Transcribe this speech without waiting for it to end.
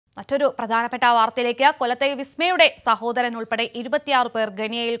മറ്റൊരു പ്രധാനപ്പെട്ട വാർത്തയിലേക്ക് കൊല്ലത്തെ വിസ്മയുടെ സഹോദരൻ ഉൾപ്പെടെ 26 പേർ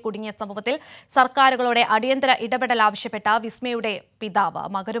ഗനിയയിൽ കുടുങ്ങിയ സംഭവത്തിൽ സർക്കാരുകളുടെ അടിയന്തര ഇടപെടൽ ആവശ്യപ്പെട്ട വിസ്മയുടെ പിതാവ്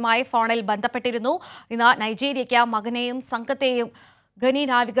മകനുമായി ഫോണിൽ ബന്ധപ്പെട്ടിരുന്നു. ഇന്ന് നൈജീരിയയ്ക്ക് മകനെയും സംഘത്തെയും ഗനി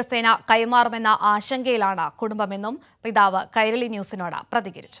നാവികസേന കൈമാറുമെന്ന ആശങ്കയിലാണ് കുടുംബമെന്നും പിതാവ് കൈരളി ന്യൂസിനോട്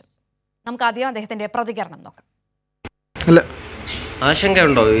പ്രതികരിച്ചു. നമുക്ക് ആദ്യം അദ്ദേഹത്തിന്റെ പ്രതികരണം നോക്കാം.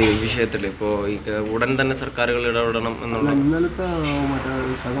 ആശങ്കയുണ്ടോ ഈ വിഷയത്തിൽ? ഇപ്പോൾ ഉടൻ തന്നെ സർക്കാരുകൾ ഇടപെടണം എന്നുള്ള ഇന്നലത്തെ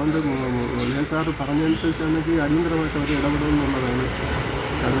സാറ് പറഞ്ഞതനുസരിച്ചാണ് അടിയന്തരമായിട്ട് അവർ ഇടപെടുമെന്നുള്ളതാണ്.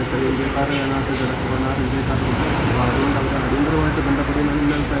 കാരണം ഇപ്പോൾ ഇന്ത്യക്കാരെ അതിനകത്ത് കിടക്കുന്ന ഇന്ത്യക്കാരുണ്ട്. അപ്പോൾ അതുകൊണ്ട് അവർ അടിയന്തരമായിട്ട് ബന്ധപ്പെടുന്നത്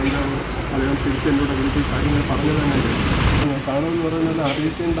ഇന്നലത്തെ എൻ്റെ അദ്ദേഹം തിരിച്ചെന്നോട് വിളിച്ച് കാര്യങ്ങൾ പറഞ്ഞു തന്നെ കാണുമെന്ന് പറയുന്നത്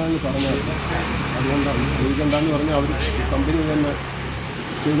അറിയിക്കേണ്ടെന്ന് പറഞ്ഞാൽ അതുകൊണ്ടാണ് അറിയിക്കേണ്ടെന്ന് പറഞ്ഞാൽ അവർ കമ്പനി തന്നെ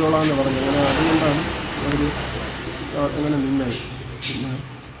ചെയ്തോളാമെന്ന് പറഞ്ഞു. അങ്ങനെ അതുകൊണ്ടാണ് അവർ അങ്ങനെ നിന്നത്. പിന്നെ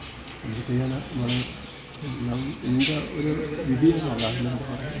എന്ത് ചെയ്യാനാണ് എൻ്റെ ഒരു വിധിയല്ല.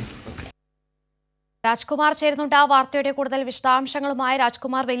 രാജ്കുമാർ ചേരുന്നുണ്ട്. ആ വാർത്തയുടെ കൂടുതൽ വിശദാംശങ്ങളുമായി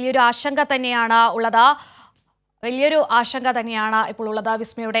രാജ്കുമാർ, വലിയൊരു ആശങ്ക തന്നെയാണ് ഉള്ളത്. ഇപ്പോൾ ഉള്ളത്.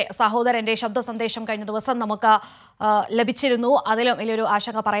 വിസ്മയുടെ സഹോദരന്റെ ശബ്ദ സന്ദേശം കഴിഞ്ഞ ദിവസം നമുക്ക് ലഭിച്ചിരുന്നു. അതിലും വലിയൊരു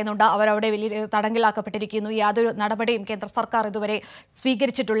ആശങ്ക പറയുന്നുണ്ട്. അവരവിടെ വലിയ തടങ്കലിലാക്കപ്പെട്ടിരിക്കുന്നു. യാതൊരു നടപടിയും കേന്ദ്ര സർക്കാർ ഇതുവരെ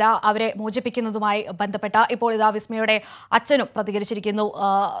സ്വീകരിച്ചിട്ടില്ല അവരെ മോചിപ്പിക്കുന്നതുമായി ബന്ധപ്പെട്ട. ഇപ്പോൾ ഇതാ വിസ്മയുടെ അച്ഛനും പ്രതികരിച്ചിരിക്കുന്നു.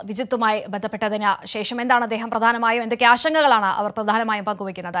 വിജിത്തുമായി ബന്ധപ്പെട്ടതിന് ശേഷം എന്താണ് അദ്ദേഹം പ്രധാനമായും എന്തൊക്കെ ആശങ്കകളാണ് അവർ പ്രധാനമായും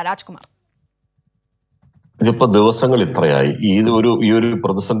പങ്കുവയ്ക്കുന്നത്? രാജ്കുമാർ, ഇതിപ്പോ ദിവസങ്ങൾ ഇത്രയായി. ഈ ഒരു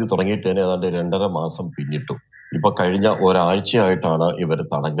പ്രതിസന്ധി തുടങ്ങിയിട്ട് തന്നെ ഏതാണ്ട് 2.5 മാസം പിന്നിട്ടു. ഇപ്പൊ കഴിഞ്ഞ ഒരാഴ്ചയായിട്ടാണ് ഇവർ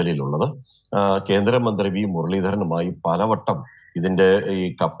തടങ്കലിലുള്ളത്. കേന്ദ്രമന്ത്രി വി മുരളീധരനുമായി പലവട്ടം ഇതിന്റെ ഈ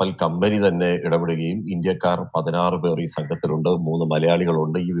കപ്പൽ കമ്പനി തന്നെ ഇടപെടുകയും ഇന്ത്യക്കാർ 16 പേർ ഈ സംഘത്തിലുണ്ട്, 3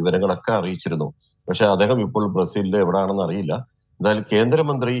 മലയാളികളുണ്ട്, ഈ വിവരങ്ങളൊക്കെ അറിയിച്ചിരുന്നു. പക്ഷെ അദ്ദേഹം ഇപ്പോൾ ബ്രസീലിൽ എവിടെയാണെന്ന് അറിയില്ല. എന്തായാലും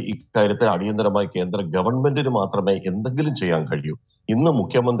കേന്ദ്രമന്ത്രി ഇക്കാര്യത്തിൽ അടിയന്തരമായി കേന്ദ്ര ഗവൺമെന്റിന് മാത്രമേ എന്തെങ്കിലും ചെയ്യാൻ കഴിയൂ. ഇന്ന്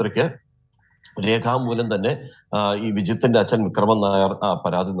മുഖ്യമന്ത്രിക്ക് രേഖാമൂലം തന്നെ ഈ വിജിത്തിന്റെ അച്ഛൻ വിക്രമൻ നായർ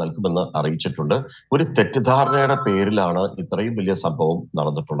പരാതി നൽകുമെന്ന് അറിയിച്ചിട്ടുണ്ട്. ഒരു തെറ്റിദ്ധാരണയുടെ പേരിലാണ് ഇത്രയും വലിയ സംഭവം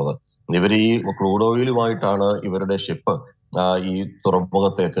നടന്നിട്ടുള്ളത്. ഇവർ ഈ ക്രൂഡ് ഓയിലുമായിട്ടാണ് ഇവരുടെ ഷിപ്പ് ഈ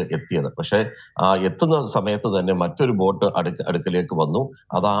തുറമുഖത്തേക്ക് എത്തിയത്. പക്ഷെ എത്തുന്ന സമയത്ത് തന്നെ മറ്റൊരു ബോട്ട് അടുക്കലേക്ക് വന്നു.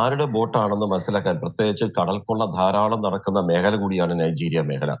 അത് ആരുടെ ബോട്ടാണെന്ന് മനസ്സിലാക്കാൻ, പ്രത്യേകിച്ച് കടൽക്കൊള്ള ധാരാളം നടക്കുന്ന മേഖല കൂടിയാണ് നൈജീരിയ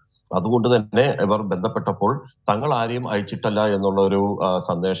മേഖല. അതുകൊണ്ട് തന്നെ ഇവർ ബന്ധപ്പെട്ടപ്പോൾ തങ്ങൾ ആരെയും അയച്ചിട്ടല്ല എന്നുള്ള ഒരു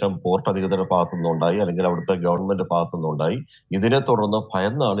സന്ദേശം പോർട്ട് അധികൃതരുടെ ഭാഗത്തു നിന്നുണ്ടായി, അല്ലെങ്കിൽ അവിടുത്തെ ഗവൺമെന്റ് ഭാഗത്തു നിന്നുണ്ടായി. ഇതിനെ തുടർന്ന്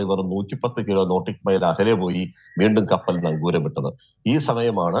ഭയന്നാണ് ഇവർ 110 കിലോ നോട്ടിക് മൈൽ അകലെ പോയി വീണ്ടും കപ്പൽ നങ്കൂരം വിട്ടത്. ഈ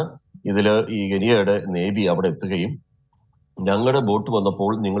സമയമാണ് ഇതില് ഈ ഗനിയയുടെ നേവി അവിടെ എത്തുകയും ഞങ്ങളുടെ ബോട്ട് വന്നപ്പോൾ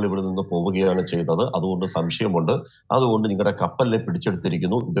നിങ്ങൾ ഇവിടെ നിന്ന് പോവുകയാണ് ചെയ്തത്, അതുകൊണ്ട് സംശയമുണ്ട്, അതുകൊണ്ട് നിങ്ങളുടെ കപ്പലിനെ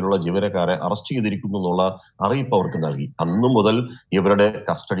പിടിച്ചെടുത്തിരിക്കുന്നു, ഇതിലുള്ള ജീവനക്കാരെ അറസ്റ്റ് ചെയ്തിരിക്കുന്നു എന്നുള്ള അറിയിപ്പ് അവർക്ക് നൽകി. അന്നു മുതൽ ഇവരുടെ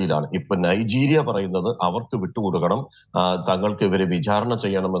കസ്റ്റഡിയിലാണ്. ഇപ്പൊ നൈജീരിയ പറയുന്നത് അവർക്ക് വിട്ടുകൊടുക്കണം, തങ്ങൾക്ക് ഇവരെ വിചാരണ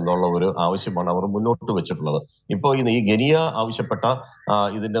ചെയ്യണം എന്നുള്ള ഒരു ആവശ്യമാണ് അവർ മുന്നോട്ട് വെച്ചിട്ടുള്ളത്. ഇപ്പൊ ഈ ഗനിയ ആവശ്യപ്പെട്ട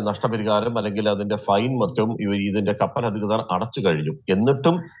ഇതിന്റെ നഷ്ടപരിഹാരം അല്ലെങ്കിൽ അതിന്റെ ഫൈൻ മറ്റും ഇതിന്റെ കപ്പൽ അധികൃതർ അടച്ചു കഴിഞ്ഞു.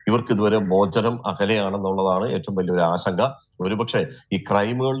 എന്നിട്ടും ഇവർക്ക് ഇതുവരെ മോചനം അകലെയാണെന്നുള്ളതാണ് ഏറ്റവും വലിയൊരു ആശങ്ക. ഒരുപക്ഷെ ഈ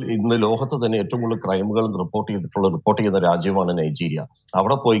ക്രൈമുകൾ ഇന്ന് ലോകത്ത് തന്നെ ഏറ്റവും കൂടുതൽ ക്രൈമുകൾ റിപ്പോർട്ട് ചെയ്യുന്ന രാജ്യമാണ് നൈജീരിയ.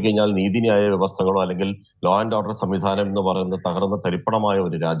 അവിടെ പോയി കഴിഞ്ഞാൽ നീതിന്യായ വ്യവസ്ഥകളോ അല്ലെങ്കിൽ ലോ ആൻഡ് ഓർഡർ സംവിധാനം എന്ന് പറയുന്നത് തകർന്ന തരിപ്പണമായ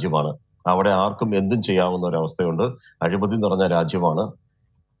ഒരു രാജ്യമാണ്. അവിടെ ആർക്കും എന്തും ചെയ്യാവുന്ന ഒരു അവസ്ഥയുണ്ട്. അഴിമതി നിറഞ്ഞ രാജ്യമാണ്.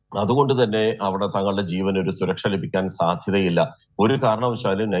 അതുകൊണ്ട് തന്നെ അവിടെ തങ്ങളുടെ ജീവന് ഒരു സുരക്ഷ ലഭിക്കാൻ സാധ്യതയില്ല. ഒരു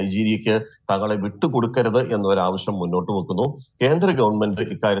കാരണവശാലും നൈജീരിയക്ക് തങ്ങളെ വിട്ടുകൊടുക്കരുത് എന്നൊരാവശ്യം മുന്നോട്ട് വെക്കുന്നു. കേന്ദ്ര ഗവൺമെന്റ്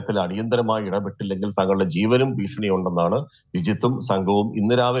ഇക്കാര്യത്തിൽ അടിയന്തരമായി ഇടപെട്ടില്ലെങ്കിൽ തങ്ങളുടെ ജീവനും ഭീഷണിയുണ്ടെന്നാണ് വിജിത്തും സംഘവും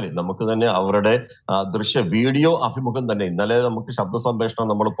ഇന്ന് രാവിലെ നമുക്ക് തന്നെ അവരുടെ വീഡിയോ അഭിമുഖം തന്നെ ഇന്നലെ നമുക്ക് ശബ്ദ സംപ്രേഷണം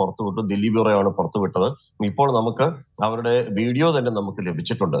നമ്മൾ പുറത്തുവിട്ടു. ദില്ലി ബ്യൂറോയാണ് പുറത്തുവിട്ടത്. ഇപ്പോൾ നമുക്ക് അവരുടെ വീഡിയോ തന്നെ നമുക്ക്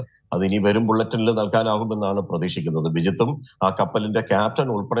ലഭിച്ചിട്ടുണ്ട്. അത് ഇനി വരും ബുള്ളറ്റിനിൽ നൽകാനാകുമെന്നാണ് പ്രതീക്ഷിക്കുന്നത്. വിജിത്തും ആ കപ്പലിന്റെ ക്യാപ്റ്റൻ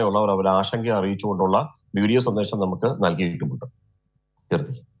ഉൾപ്പെടെയുള്ളവർ അവർ ആശങ്ക അറിയിച്ചുകൊണ്ടുള്ള വീഡിയോ സന്ദേശം നമുക്ക് നൽകിയിട്ടുമുണ്ട്.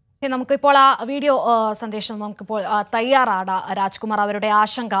 നമുക്കിപ്പോൾ ആ വീഡിയോ സന്ദേശം നമുക്കിപ്പോൾ തയ്യാറാണ്. രാജ്കുമാർ, അവരുടെ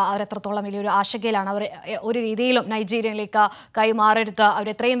ആശങ്ക, അവരെത്രത്തോളം വലിയൊരു ആശങ്കയിലാണ്. അവർ ഒരു രീതിയിലും നൈജീരിയയിലേക്ക് കൈമാറരുത്,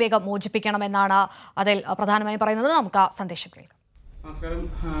 അവരെത്രയും വേഗം മോചിപ്പിക്കണമെന്നാണ് അതിൽ പ്രധാനമായും പറയുന്നത്. നമുക്ക് ആ സന്ദേശം കേൾക്കാം. നമസ്കാരം,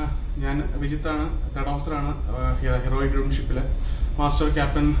 ഞാൻ വിജിത്താണ്, തേർഡ് ഓഫീസറാണ് ഹെറോയിക് ഷിപ്പിലെ. Master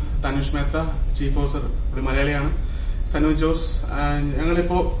captain Tanush Mehta, chief officer ഒരു മലയാളിയാണ്, സനു ജോസ്.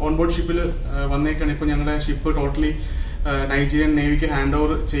 ഞങ്ങളിപ്പോ ഓൺബോർഡ് ഷിപ്പിൽ വന്നേക്കാണ്. ഇപ്പൊ ഞങ്ങളുടെ ship totally Nigerian നേവിക്ക് hand over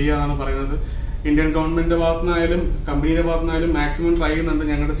ചെയ്യാന്നാണ് പറയുന്നത്. ഇന്ത്യൻ ഗവൺമെന്റിന്റെ ഭാഗത്തുനിന്നായാലും കമ്പനിയുടെ ഭാഗത്തുനിന്നായാലും മാക്സിമം ട്രൈ ചെയ്യുന്നുണ്ട്.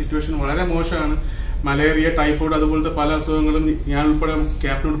 ഞങ്ങളുടെ സിറ്റുവേഷൻ വളരെ മോശമാണ്. മലേറിയ, ടൈഫോയിഡ്, അതുപോലത്തെ പല അസുഖങ്ങളും ഞാൻ ഉൾപ്പെടെ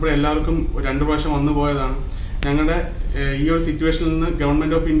ക്യാപ്റ്റൻ ഉൾപ്പെടെ എല്ലാവർക്കും 2 പ്രാവശ്യം വന്നു പോയതാണ്. ഞങ്ങളുടെ ഈ ഒരു സിറ്റുവേഷനിൽ നിന്ന്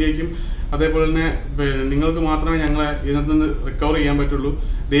ഗവൺമെന്റ് ഓഫ് ഇന്ത്യക്കും അതേപോലെ തന്നെ നിങ്ങൾക്ക് മാത്രമേ ഞങ്ങളെ ഇതിനകത്ത് നിന്ന് റിക്കവർ ചെയ്യാൻ പറ്റുള്ളൂ.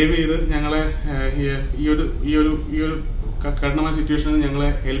 ദയവ് ചെയ്ത് ഞങ്ങളെ ഈ ഒരു കഠിനമായ സിറ്റുവേഷനിൽ ഞങ്ങളെ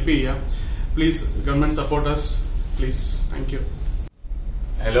ഹെൽപ്പ് ചെയ്യുക. Please government support us. Please. Thank you.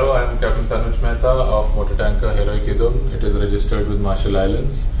 Hello, I am Captain Tanuj Mehta of motor tanker Heroic Idun. It is registered with Marshall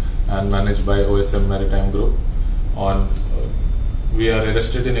Islands and managed by OSM Maritime Group. We are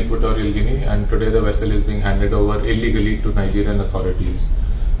arrested in Equatorial Guinea, and today the vessel is being handed over illegally to Nigerian authorities.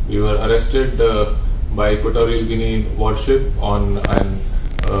 We were arrested by Equatorial Guinea warship on an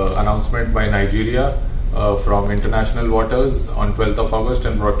announcement by Nigeria from international waters on 12th of August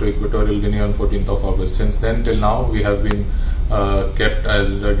and brought to Equatorial Guinea on 14th of August. Since then till now we have been kept as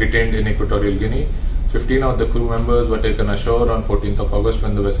detained in Equatorial Guinea. 15 of the crew members were taken ashore on 14th of August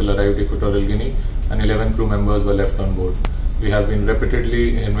when the vessel arrived Equatorial Guinea, and 11 crew members were left on board. We have been repeatedly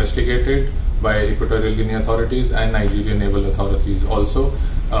investigated by Equatorial Guinea authorities and Nigerian naval authorities also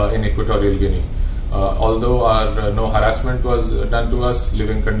in Equatorial Guinea. Although no harassment was done to us,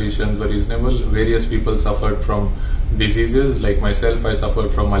 living conditions were reasonable. Various people suffered from diseases. Like myself, I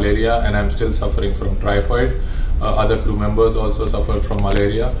suffered from malaria and I'm still suffering from typhoid. Other crew members also suffered from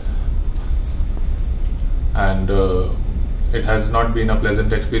malaria. And it has not been a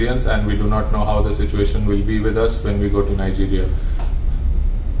pleasant experience, and we do not know how the situation will be with us when we go to Nigeria.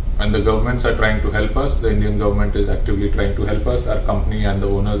 And the governments are trying to help us. The Indian government is actively trying to help us. Our company and the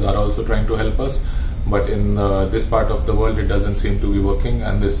owners are also trying to help us. But in this part of the world, it doesn't seem to be working,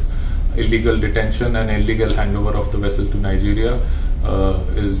 and this illegal detention and illegal handover of the vessel to Nigeria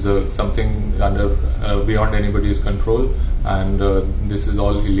is something beyond anybody's control, and this is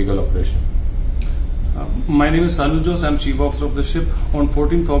all illegal operation. My name is Sanujos. I'm chief officer of the ship. On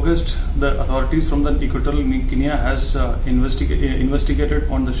 14th August, the authorities from the Equatorial Guinea has investigated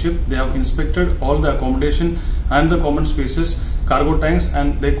on the ship. They have inspected all the accommodation and the common spaces, cargo tanks, and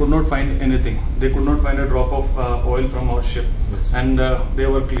they could not find anything. They could not find a drop of oil from our ship, and they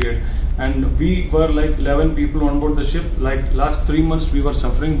were cleared. And we were like 11 people on board the ship. Like last 3 months, we were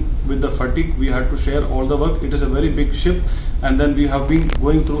suffering with the fatigue. We had to share all the work. It is a very big ship, and then we have been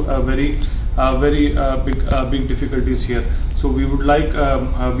going through a very big difficulties here. So we would like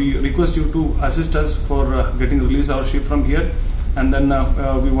we request you to assist us for getting release our ship from here, and then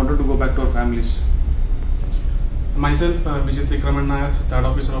we wanted to go back to our families. Myself, Vijit Vikraman Nair, third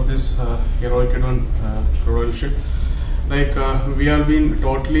officer of this Heroic Idun crude oil ship. Like we have been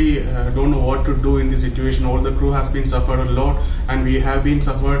totally don't know what to do in this situation. All the crew has been suffered a lot, and we have been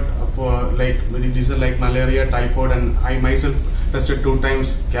suffered for like diseases like malaria, typhoid, and I myself tested 2 times.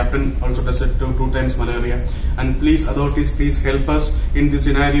 Captain also tested two times malaria. And please, authorities, please help us in this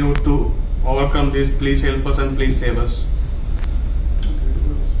scenario to overcome this. Please help us and please save us.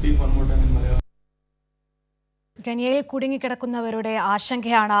 Speak one more time in Malayalam. ഗനിയയിൽ കുടുങ്ങിക്കിടക്കുന്നവരുടെ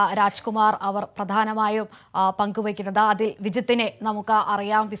ആശങ്കയാണ് രാജ്കുമാർ അവർ പ്രധാനമായും പങ്കുവയ്ക്കുന്നത്. അതിൽ വിജിത്തിനെ നമുക്ക്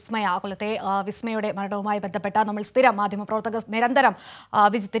അറിയാം. കൊല്ലത്തെ വിസ്മയുടെ മരണവുമായി ബന്ധപ്പെട്ട നമ്മൾ സ്ഥിരം മാധ്യമപ്രവർത്തകർ നിരന്തരം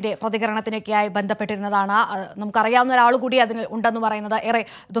വിജിത്തിന്റെ പ്രതികരണത്തിനൊക്കെയായി ബന്ധപ്പെട്ടിരുന്നതാണ്. നമുക്കറിയാവുന്ന ഒരാൾ കൂടി അതിൽ ഉണ്ടെന്ന് പറയുന്നത് ഏറെ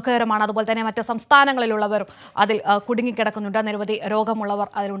ദുഃഖകരമാണ്. അതുപോലെ തന്നെ മറ്റ് സംസ്ഥാനങ്ങളിലുള്ളവരും അതിൽ കുടുങ്ങിക്കിടക്കുന്നുണ്ട്. നിരവധി രോഗമുള്ളവർ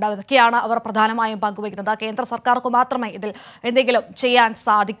അതിലുണ്ട്. അതൊക്കെയാണ് അവർ പ്രധാനമായും പങ്കുവയ്ക്കുന്നത്. കേന്ദ്ര സർക്കാർക്ക് മാത്രമേ ഇതിൽ എന്തെങ്കിലും ചെയ്യാൻ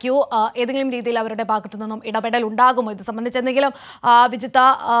സാധിക്കൂ. ഏതെങ്കിലും രീതിയിൽ അവരുടെ ഭാഗത്തു നിന്നും ഇടപെടൽ ഉണ്ടാകുമോ? ഇത് സംബന്ധിച്ച് എന്തെങ്കിലും വിജിത്ത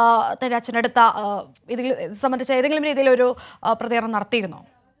തന്റെ അച്ഛനടുത്ത ഇതിൽ സംബന്ധിച്ച് ഏതെങ്കിലും രീതിയിൽ ഒരു പ്രതികരണം നടത്തിയിരുന്നോ?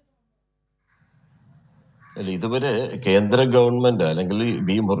 ഇതുവരെ കേന്ദ്ര ഗവൺമെന്റ് അല്ലെങ്കിൽ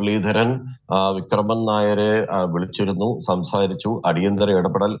വി മുരളീധരൻ വിക്രമൻ നായരെ വിളിച്ചിരുന്നു, സംസാരിച്ചു. അടിയന്തര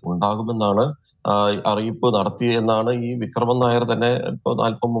ഇടപെടൽ ഉണ്ടാകുമെന്നാണ് അറിയിപ്പ് നടത്തിയെന്നാണ് ഈ വിക്രമൻ നായർ തന്നെ ഇപ്പൊ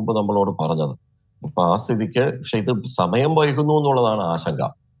അല്പം മുമ്പ് നമ്മളോട് പറഞ്ഞത്. അപ്പൊ ആ സ്ഥിതിക്ക് പക്ഷെ ഇത് സമയം വൈകുന്നു എന്നുള്ളതാണ് ആശങ്ക.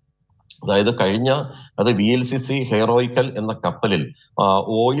 അതായത് അത് VLCC ഹെറോയിക്കൽ എന്ന കപ്പലിൽ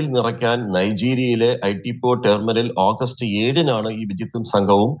ഓയിൽ നിറയ്ക്കാൻ നൈജീരിയയിലെ ITPO ടെർമിനൽ ഓഗസ്റ്റ് 7-നാണ് ഈ വിജിത്തും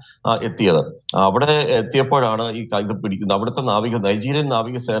സംഘവും എത്തിയത്. അവിടെ എത്തിയപ്പോഴാണ് ഈ ഇത് പിടിക്കുന്നത്. അവിടുത്തെ നൈജീരിയൻ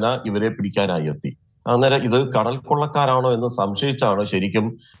നാവികസേന ഇവരെ പിടിക്കാനായി എത്തി. അന്നേരം ഇത് കടൽ കൊള്ളക്കാരാണോ എന്ന് സംശയിച്ചാണ് ശരിക്കും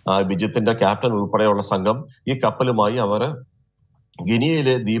വിജിത്തിന്റെ ക്യാപ്റ്റൻ ഉൾപ്പെടെയുള്ള സംഘം ഈ കപ്പലുമായി അവർ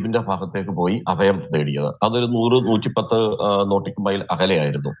ഗിനിയയിലെ ദ്വീപിന്റെ ഭാഗത്തേക്ക് പോയി അഭയം തേടിയത്. അതൊരു 100-110 നോട്ടിക്കൽ മൈൽ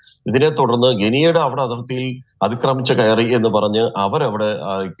അകലെയായിരുന്നു. ഇതിനെ തുടർന്ന് ഗിനിയയുടെ അവിടെ അതിർത്തിയിൽ അതിക്രമിച്ച് കയറി എന്ന് പറഞ്ഞ് അവരവിടെ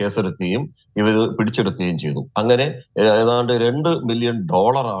കേസെടുക്കുകയും ഇവർ പിടിച്ചെടുക്കുകയും ചെയ്തു. അങ്ങനെ ഏതാണ്ട് $2 മില്യൺ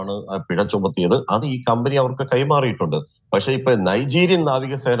പിഴ ചുമത്തിയത്. അത് ഈ കമ്പനി അവർക്ക് കൈമാറിയിട്ടുണ്ട്. പക്ഷെ ഇപ്പൊ നൈജീരിയൻ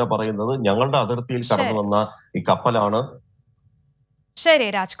നാവികസേന പറയുന്നത് ഞങ്ങളുടെ അതിർത്തിയിൽ കടന്നു വന്ന ഈ കപ്പലാണ് ശരി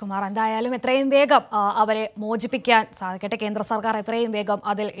രാജ്കുമാർ, എന്തായാലും എത്രയും വേഗം അവരെ മോചിപ്പിക്കാൻ സാധിക്കട്ടെ. കേന്ദ്ര സർക്കാർ എത്രയും വേഗം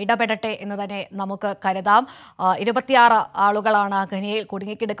അതിൽ ഇടപെടട്ടെ എന്ന് തന്നെ നമുക്ക് കരുതാം. 26 ആളുകളാണ് ഖനിയിൽ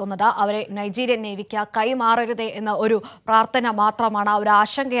കുടുങ്ങിക്കിടക്കുന്നത്. അവരെ നൈജീരിയൻ നേവിക്ക് കൈമാറരുതേ എന്ന ഒരു പ്രാർത്ഥന മാത്രമാണ്, ഒരു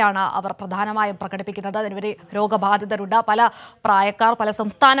ആശങ്കയാണ് അവർ പ്രധാനമായും പ്രകടിപ്പിക്കുന്നത്. അതിനുപരി രോഗബാധിതരുണ്ട്, പല പ്രായക്കാർ, പല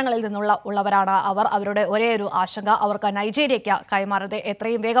സംസ്ഥാനങ്ങളിൽ ഉള്ളവരാണ് അവർ. അവരുടെ ഒരേ ഒരു ആശങ്ക അവർക്ക് നൈജീരിയയ്ക്ക് കൈമാറരുതേ,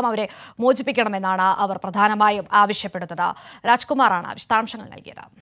 എത്രയും വേഗം അവരെ മോചിപ്പിക്കണമെന്നാണ് അവർ പ്രധാനമായും ആവശ്യപ്പെടുന്നത്. രാജ്കുമാറാണ് വിശദാംശങ്ങൾ നൽകിയത്.